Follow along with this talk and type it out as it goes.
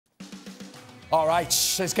All right,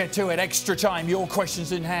 let's get to it. Extra time. Your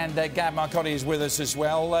questions in hand. Gab Marcotti is with us as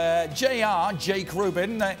well. JR, Jake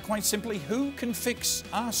Rubin, quite simply, who can fix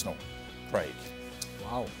Arsenal? Craig.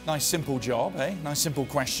 Wow. Nice simple job, eh? Nice simple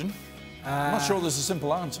question. I'm not sure there's a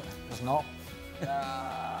simple answer. There's not.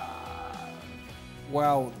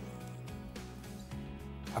 Well,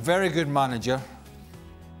 a very good manager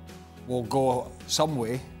will go some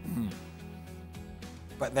way,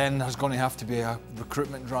 but then there's going to have to be a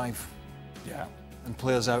recruitment drive. Yeah. And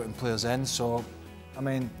players out and players in. So, I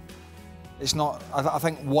mean, it's not. I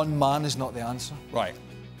think one man is not the answer. Right.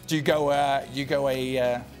 Do you go? A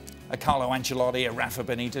Carlo Ancelotti, a Rafa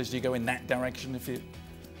Benitez? Do you go in that direction if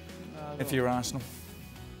you're Arsenal?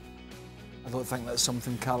 I don't think that's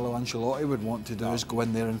something Carlo Ancelotti would want to do. Is go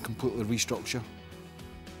in there and completely restructure.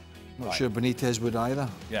 Not sure Benitez would either.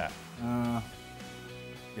 Yeah.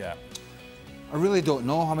 Yeah. I really don't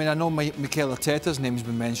know. I mean, I know Mikel Arteta's name's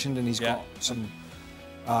been mentioned, and he's got some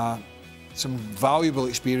valuable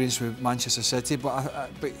experience with Manchester City. But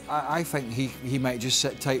I think he might just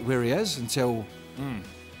sit tight where he is until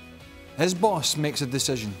his boss makes a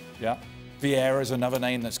decision. Yeah. Vieira's another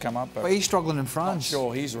name that's come up. But he's struggling in France. Not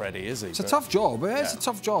sure he's ready, is he? It's a tough job. It's a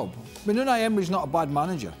tough job. I mean, Unai Emery's not a bad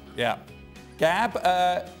manager. Yeah. Gab,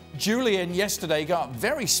 Julian yesterday got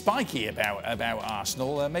very spiky about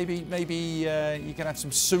Arsenal. Maybe you can have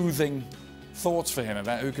some soothing thoughts for him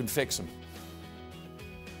about who can fix them.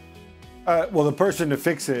 Well, the person to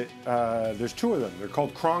fix it, there's two of them. They're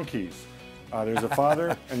called Cronkies. There's a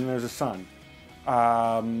father and there's a son,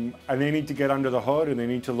 and they need to get under the hood and they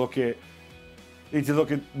need to look at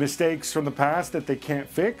mistakes from the past that they can't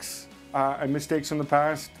fix, and mistakes from the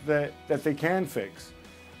past that they can fix.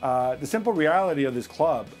 The simple reality of this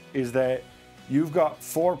club is that you've got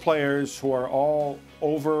 4 players who are all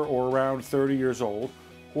over or around 30 years old,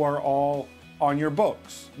 who are all on your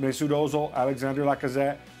books. Mesut Ozil, Alexander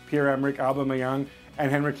Lacazette, Pierre-Emerick Aubameyang,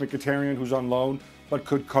 and Henrik Mkhitaryan, who's on loan but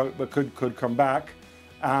could come back.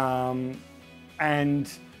 And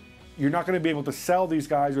you're not going to be able to sell these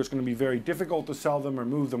guys, or it's going to be very difficult to sell them or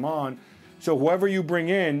move them on. So whoever you bring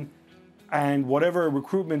in and whatever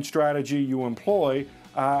recruitment strategy you employ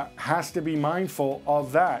has to be mindful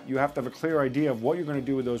of that. You have to have a clear idea of what you're going to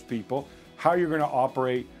do with those people, how you're going to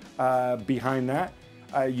operate behind that.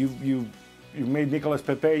 You've made Nicolas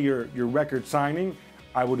Pepe your record signing.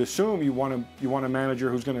 I would assume you want a manager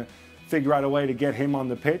who's going to figure out a way to get him on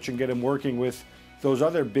the pitch and get him working with those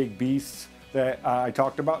other big beasts that I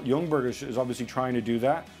talked about. Ljungberg is obviously trying to do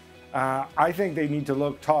that. I think they need to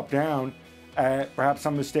look top down at perhaps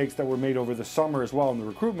some mistakes that were made over the summer as well in the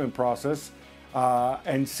recruitment process,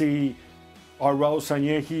 and see Raul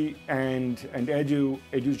Sanllehi and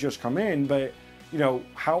Edu's just come in, but you know,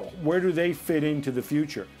 where do they fit into the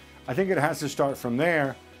future? I think it has to start from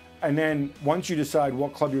there, and then once you decide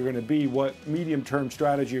what club you're going to be, what medium-term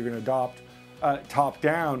strategy you're going to adopt, top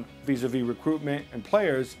down vis-a-vis recruitment and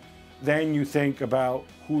players, then you think about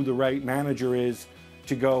who the right manager is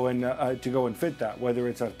to go and fit that. Whether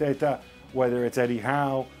it's Arteta, whether it's Eddie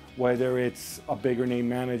Howe, whether it's a bigger name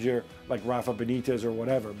manager like Rafa Benitez or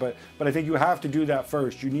whatever. But I think you have to do that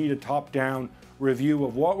first. You need a top-down review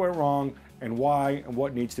of what went wrong and why and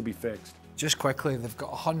what needs to be fixed. Just quickly, they've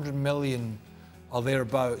got 100 million or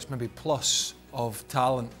thereabouts, maybe plus, of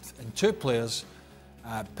talent in 2 players,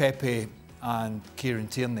 Pepe and Kieran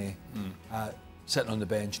Tierney, sitting on the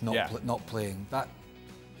bench, not playing. That,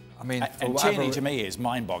 I mean, and Tierney to me is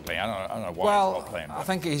mind-boggling. I don't know why he's not playing. Well, I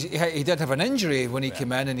think he did have an injury when he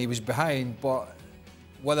came in and he was behind, but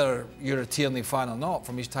whether you're a Tierney fan or not,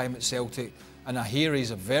 from his time at Celtic, and I hear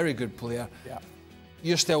he's a very good player,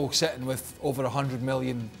 you're still sitting with over 100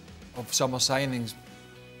 million of summer signings,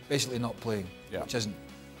 basically not playing, which isn't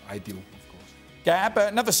ideal, of course. Gab,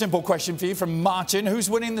 another simple question for you from Martin. Who's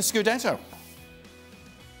winning the Scudetto?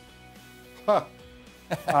 I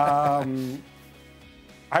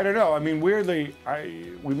don't know. I mean, weirdly,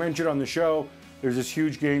 we mentioned on the show, there's this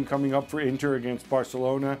huge game coming up for Inter against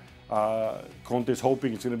Barcelona. Conte's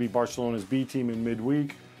hoping it's going to be Barcelona's B team in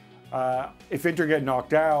midweek. If Inter get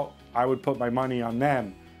knocked out, I would put my money on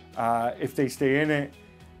them. If they stay in it,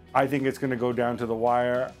 I think it's going to go down to the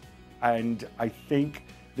wire, and I think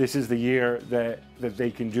this is the year that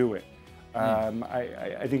they can do it.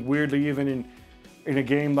 I think weirdly, even in a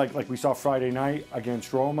game like we saw Friday night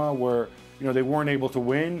against Roma, where they weren't able to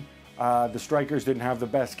win, the strikers didn't have the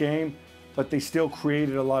best game, but they still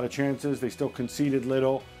created a lot of chances. They still conceded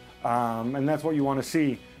little, and that's what you want to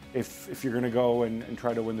see if you're going to go and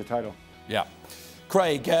try to win the title. Yeah.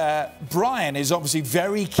 Craig, Brian is obviously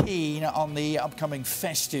very keen on the upcoming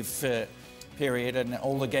festive period and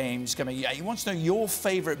all the games coming. He wants to know your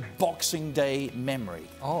favourite Boxing Day memory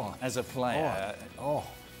as a player.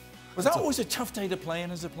 Was that always a tough day to play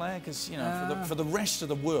in as a player? Because, you know, for the rest of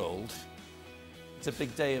the world, it's a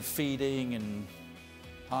big day of feeding and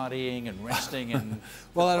partying and resting. And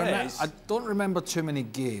well, I don't remember too many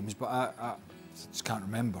games, but I just can't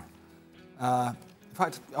remember. In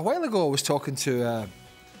fact, a while ago I was talking to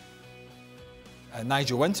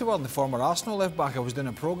Nigel Winterworth, the former Arsenal left-back. I was doing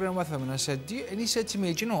a programme with him, and I said, and he said to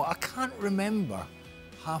me, do you know, I can't remember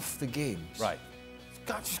half the games. Right.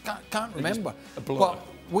 Just can't remember. But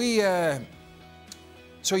we,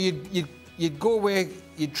 so you'd go away,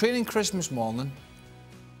 you'd train in Christmas morning,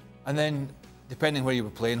 and then, depending where you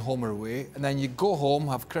were playing, home or away, and then you'd go home,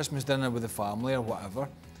 have Christmas dinner with the family or whatever,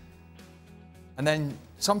 and then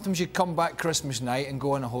sometimes you'd come back Christmas night and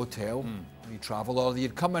go in a hotel, or you'd travel, or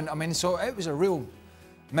you'd come in. I mean, so it was a real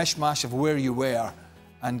mishmash of where you were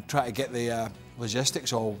and try to get the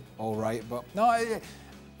logistics all right. But no,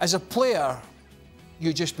 as a player,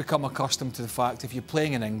 you just become accustomed to the fact if you're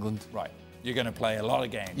playing in England, right, you're going to play a lot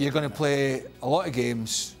of games. You're going to play a lot of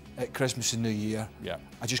games at Christmas and New Year. Yeah.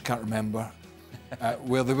 I just can't remember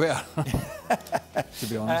where they were, to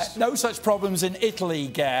be honest. No such problems in Italy,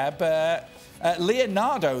 Gab.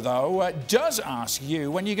 Leonardo, though, does ask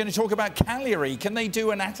you, when you're going to talk about Cagliari, can they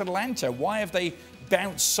do an Atalanta? Why have they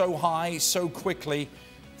bounced so high so quickly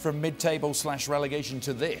from mid-table / relegation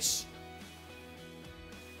to this?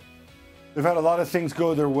 They've had a lot of things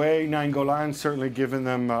go their way. Nainggolan's certainly given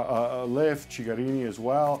them a lift. Cigarini as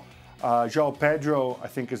well. João Pedro, I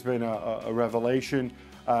think, has been a revelation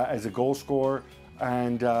as a goal scorer,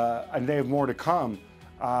 and they have more to come.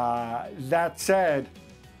 That said,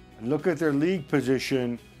 look at their league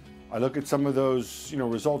position. I look at some of those,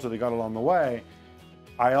 results that they got along the way.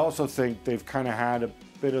 I also think they've kind of had a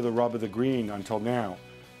bit of the rub of the green until now.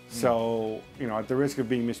 So, at the risk of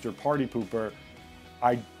being Mr. Party Pooper,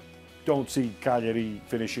 I don't see Cagliari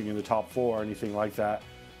finishing in the top 4 or anything like that.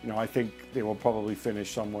 I think they will probably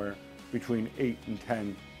finish somewhere between 8 and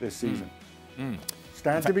 10 this season.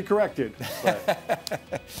 Stand to be corrected.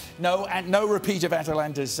 But. No repeat of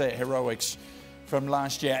Atalanta's heroics from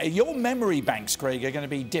last year. Your memory banks, Craig, are going to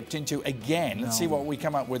be dipped into again. Let's see what we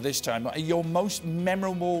come up with this time. Your most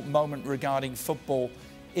memorable moment regarding football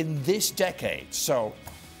in this decade. So,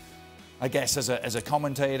 I guess as a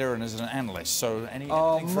commentator and as an analyst. So,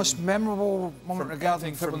 most memorable moment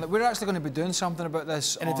regarding football. We're actually going to be doing something about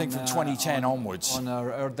this. Anything from 2010 onwards on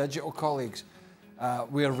our digital colleagues.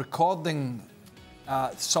 We are recording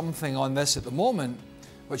something on this at the moment,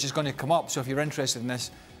 which is going to come up. So if you're interested in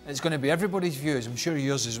this, it's going to be everybody's views. I'm sure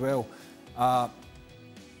yours as well,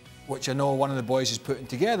 which I know one of the boys is putting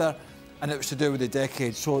together, and it was to do with the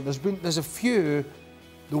decade. So there's a few.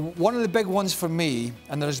 One of the big ones for me,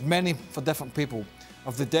 and there's many for different people,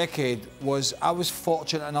 of the decade was I was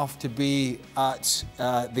fortunate enough to be at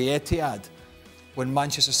the Etihad when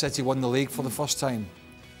Manchester City won the league for the first time.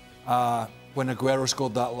 When Aguero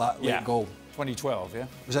scored that late goal. 2012, yeah?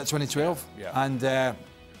 Was that 2012? Yeah. And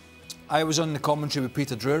I was on the commentary with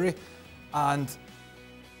Peter Drury, and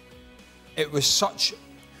it was such...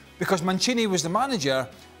 Because Mancini was the manager,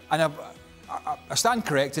 and I stand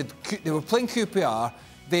corrected, they were playing QPR,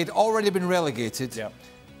 they'd already been relegated. Yeah.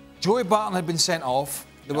 Joey Barton had been sent off,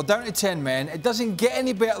 they were down to 10 men. It doesn't get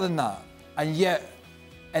any better than that. And yet,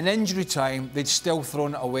 in injury time, they'd still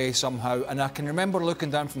thrown it away somehow. And I can remember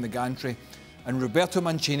looking down from the gantry, and Roberto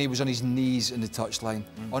Mancini was on his knees in the touchline.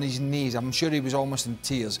 On his knees. I'm sure he was almost in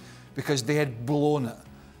tears because they had blown it.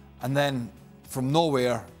 And then, from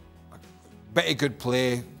nowhere, a bit of good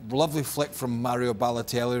play, lovely flick from Mario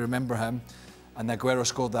Balotelli, remember him? And Aguero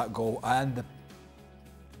scored that goal. And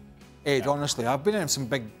Ed, honestly, I've been in some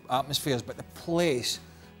big atmospheres, but the place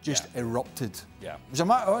just erupted. Yeah. It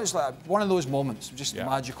was like one of those moments, just a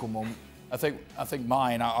magical moment. I think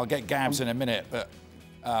mine, I'll get Gab's in a minute, but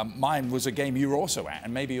mine was a game you were also at,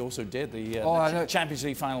 and maybe also did, the Champions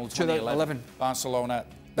League final 2011. Barcelona.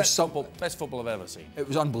 Best football I've ever seen. It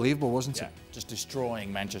was unbelievable, wasn't it? Just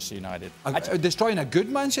destroying Manchester United. Destroying a good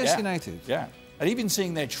Manchester United? Yeah. And even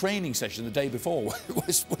seeing their training session the day before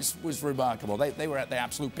was remarkable. They were at their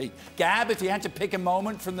absolute peak. Gab, if you had to pick a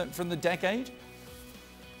moment from the decade?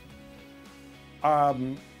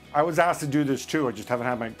 I was asked to do this too. I just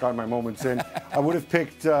haven't got my moments in. I would have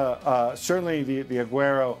picked certainly the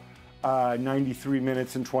Aguero 93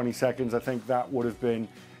 minutes and 20 seconds. I think that would have been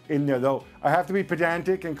in there, though. I have to be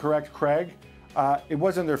pedantic and correct Craig. It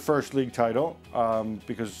wasn't their first league title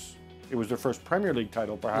because it was their first Premier League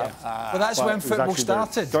title, perhaps. Well, that's when football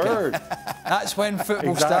started. Third. That's when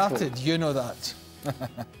football started. You know that.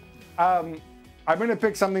 I'm going to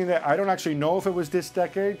pick something that I don't actually know if it was this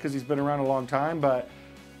decade because he's been around a long time, but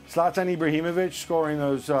Zlatan Ibrahimovic scoring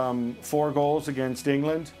those 4 goals against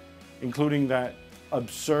England, including that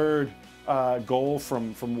absurd goal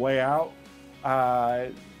from way out.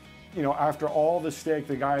 You know, after all the stick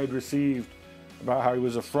the guy had received about how he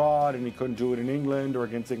was a fraud and he couldn't do it in England or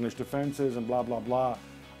against English defenses and blah, blah, blah,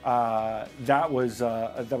 that was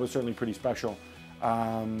certainly pretty special.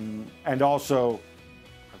 And also,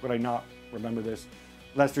 how could I not remember this?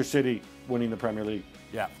 Leicester City winning the Premier League.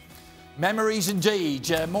 Yeah. Memories indeed.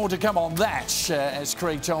 More to come on that, as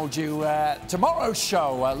Craig told you. Tomorrow's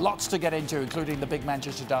show, lots to get into, including the big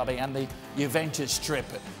Manchester derby and the Juventus trip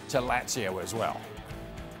to Lazio as well.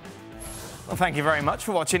 Well, thank you very much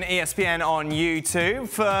for watching ESPN on YouTube.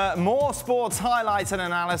 For more sports highlights and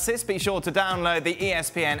analysis, be sure to download the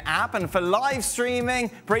ESPN app. And for live streaming,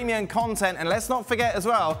 premium content, and let's not forget as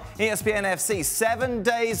well, ESPN FC 7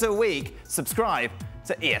 days a week. Subscribe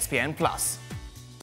to ESPN Plus.